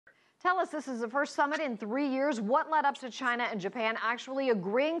Tell us, this is the first summit in 3 years. What led up to China and Japan actually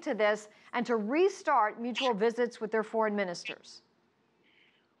agreeing to this and to restart mutual visits with their foreign ministers?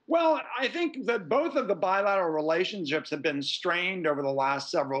 Well, I think that both of the bilateral relationships have been strained over the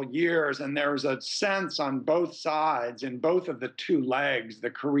last several years, and there's a sense on both sides, in both of the two legs, the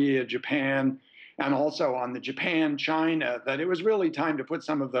Korea Japan and also on the Japan China, that it was really time to put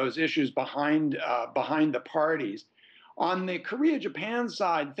some of those issues behind the parties. On the Korea Japan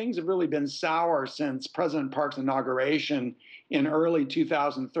side, things have really been sour since President Park's inauguration in early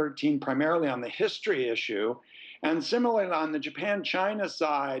 2013, primarily on the history issue. And similarly, on the Japan-China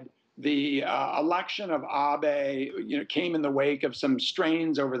side, the election of Abe, came in the wake of some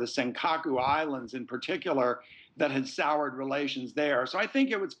strains over the Senkaku Islands in particular that had soured relations there. So I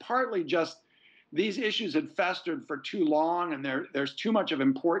think it was partly just these issues had festered for too long, and there's too much of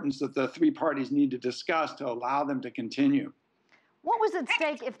importance that the three parties need to discuss to allow them to continue. What was at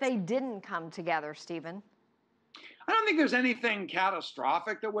stake if they didn't come together, Stephen? I don't think there's anything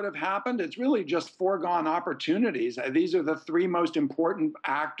catastrophic that would have happened. It's really just foregone opportunities. These are the three most important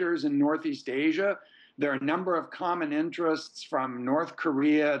actors in Northeast Asia. There are a number of common interests, from North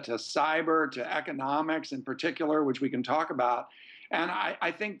Korea to cyber to economics in particular, which we can talk about. And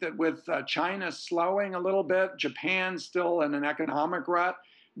I think that with China slowing a little bit, Japan still in an economic rut,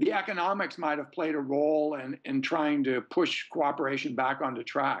 the economics might have played a role in trying to push cooperation back onto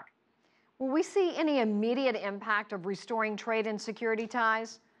track. Will we see any immediate impact of restoring trade and security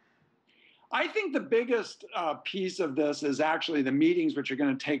ties? I think the biggest piece of this is actually the meetings which are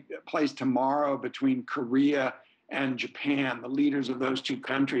going to take place tomorrow between Korea and Japan, the leaders of those two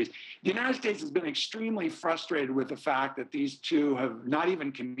countries. The United States has been extremely frustrated with the fact that these two have not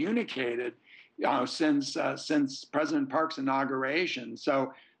even communicated since President Park's inauguration.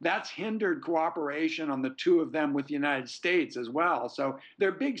 So that's hindered cooperation on the two of them with the United States as well. So there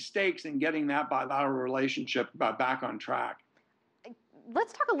are big stakes in getting that bilateral relationship back on track.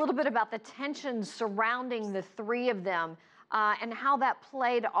 Let's talk a little bit about the tensions surrounding the three of them and how that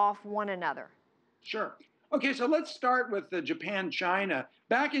played off one another. Sure. Okay, so let's start with the Japan-China.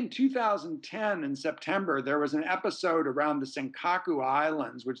 Back in 2010, in September, there was an episode around the Senkaku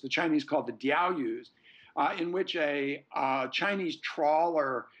Islands, which the Chinese called the Diaoyus, in which a Chinese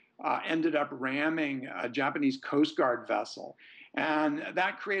trawler ended up ramming a Japanese Coast Guard vessel. And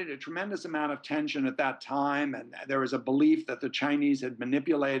that created a tremendous amount of tension at that time, and there was a belief that the Chinese had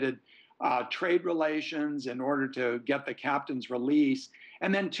manipulated trade relations in order to get the captain's release.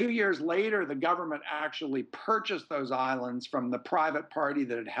 And then 2 years later, the government actually purchased those islands from the private party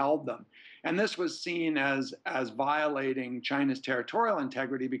that had held them. And this was seen as violating China's territorial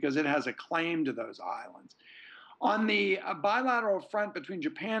integrity because it has a claim to those islands. On the bilateral front between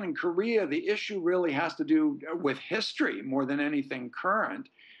Japan and Korea, the issue really has to do with history more than anything current.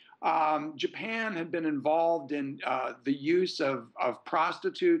 Japan had been involved in the use of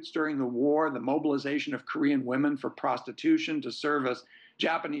prostitutes during the war, the mobilization of Korean women for prostitution to serve as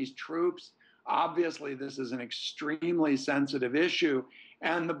Japanese troops. Obviously, this is an extremely sensitive issue.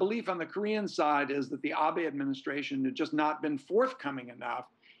 And the belief on the Korean side is that the Abe administration had just not been forthcoming enough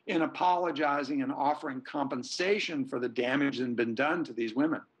in apologizing and offering compensation for the damage that had been done to these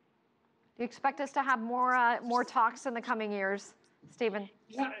women. Do you expect us to have more talks in the coming years, Stephen?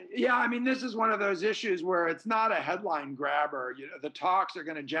 Yeah, I mean, this is one of those issues where it's not a headline grabber. The talks are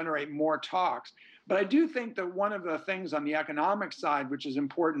going to generate more talks. But I do think that one of the things on the economic side, which is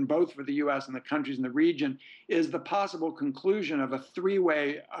important both for the U.S. and the countries in the region, is the possible conclusion of a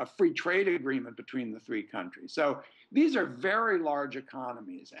three-way free trade agreement between the three countries. So these are very large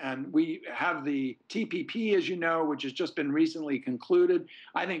economies. And we have the TPP, as you know, which has just been recently concluded.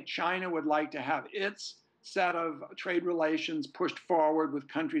 I think China would like to have its set of trade relations pushed forward with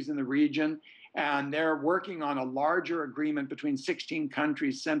countries in the region. And they're working on a larger agreement between 16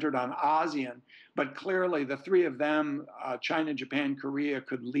 countries centered on ASEAN. But clearly, the three of them, China, Japan, Korea,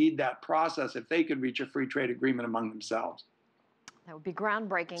 could lead that process if they could reach a free trade agreement among themselves. That would be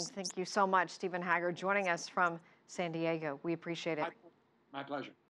groundbreaking. Thank you so much, Stephan Haggard, joining us from San Diego. We appreciate it. My pleasure.